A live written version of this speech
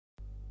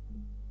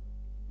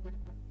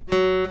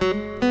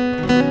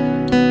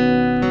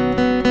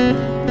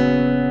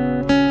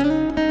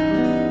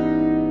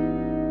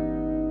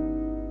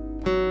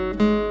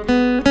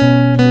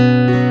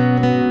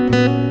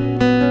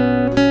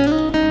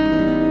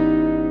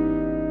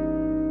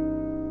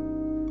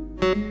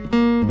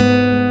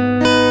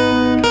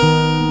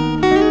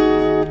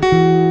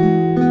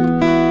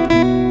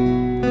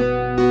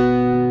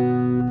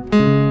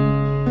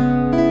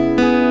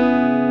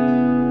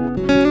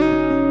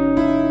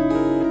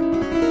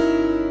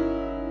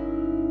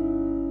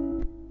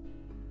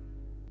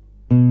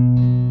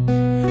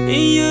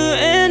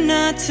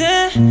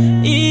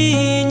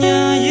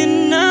inya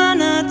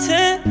yinana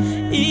te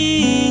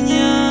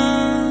inya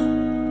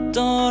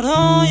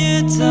toro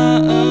yeta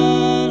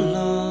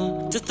ala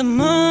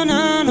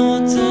tatamana no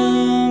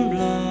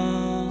tambla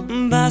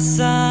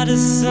basa de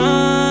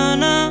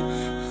sana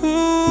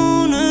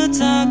huna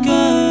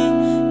taka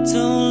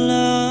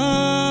tola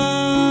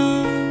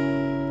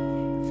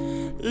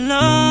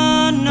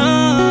la na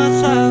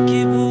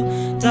thakibu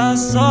ta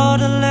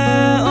sodale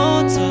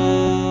ota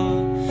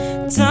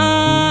ta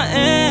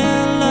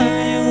ela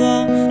you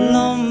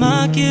lo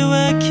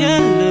makiwe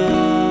kella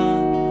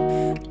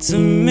to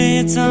me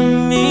ta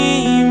mi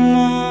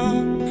mo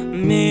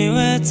me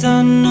weta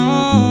no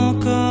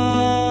ko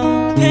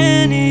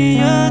penny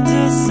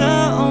yata sa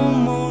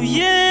omu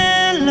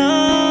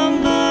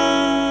yelamba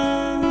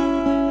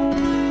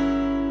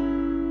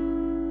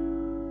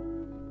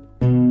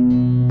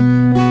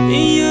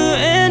you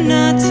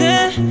enate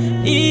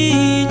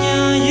inya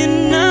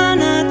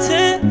yinana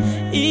te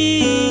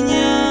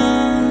inya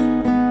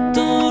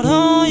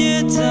toro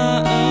yeta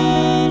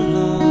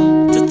ala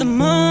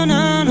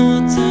tatamana no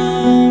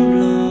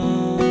tambla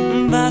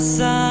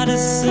basa de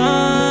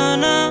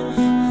sana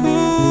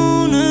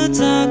huna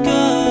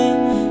taka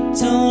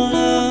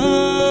tola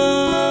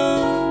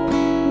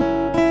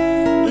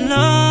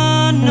la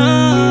na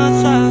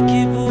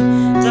thakibu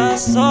ta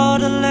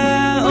sodale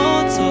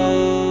oto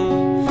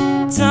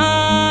ta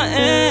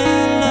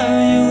ela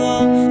you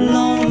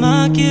lo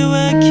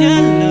makiwe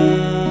kella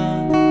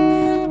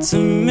to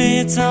me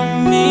ta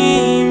mi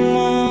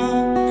mo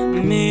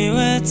me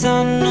weta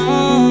no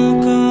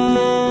ko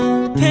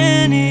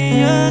penny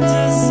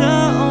yata sa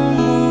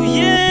omu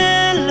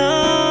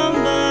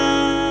yelamba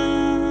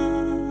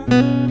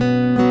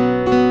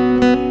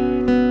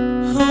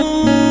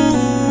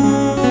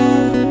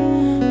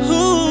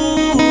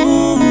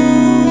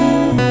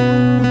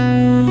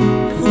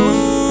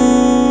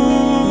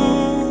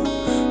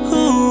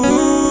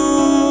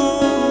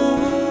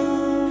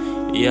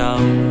Yo,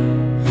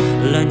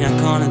 learn your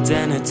corner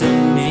then to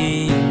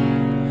me.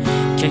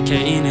 Keke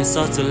in a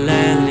sort of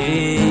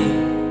lily.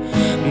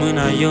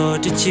 Muna yo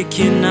the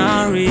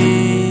chickenary.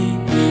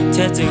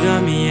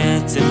 Tetagami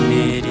at a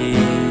lady.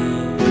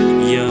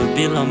 Yo,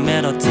 bill of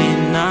metal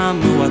tina.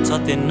 Mua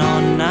taught the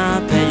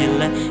nonna. Pay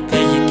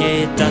you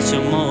get that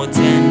your more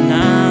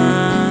tena.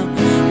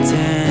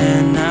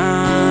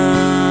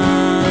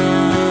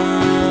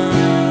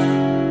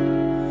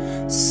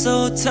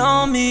 So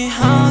tell me,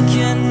 how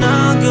can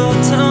I go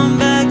turn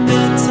back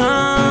the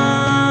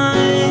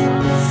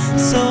time?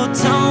 So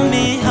tell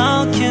me,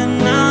 how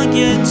can I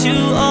get you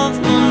off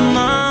my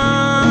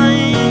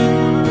mind?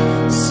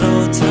 So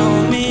tell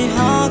me,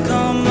 how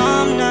come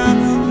I'm not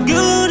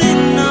good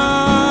enough?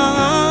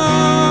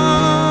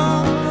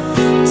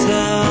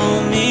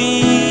 Tell me.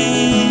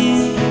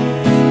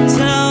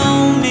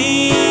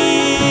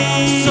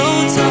 So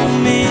tell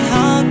me,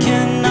 how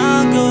can I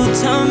go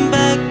turn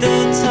back the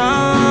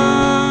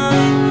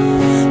time?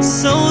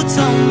 So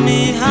tell me,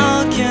 how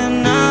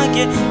can I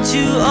get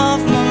you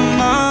off my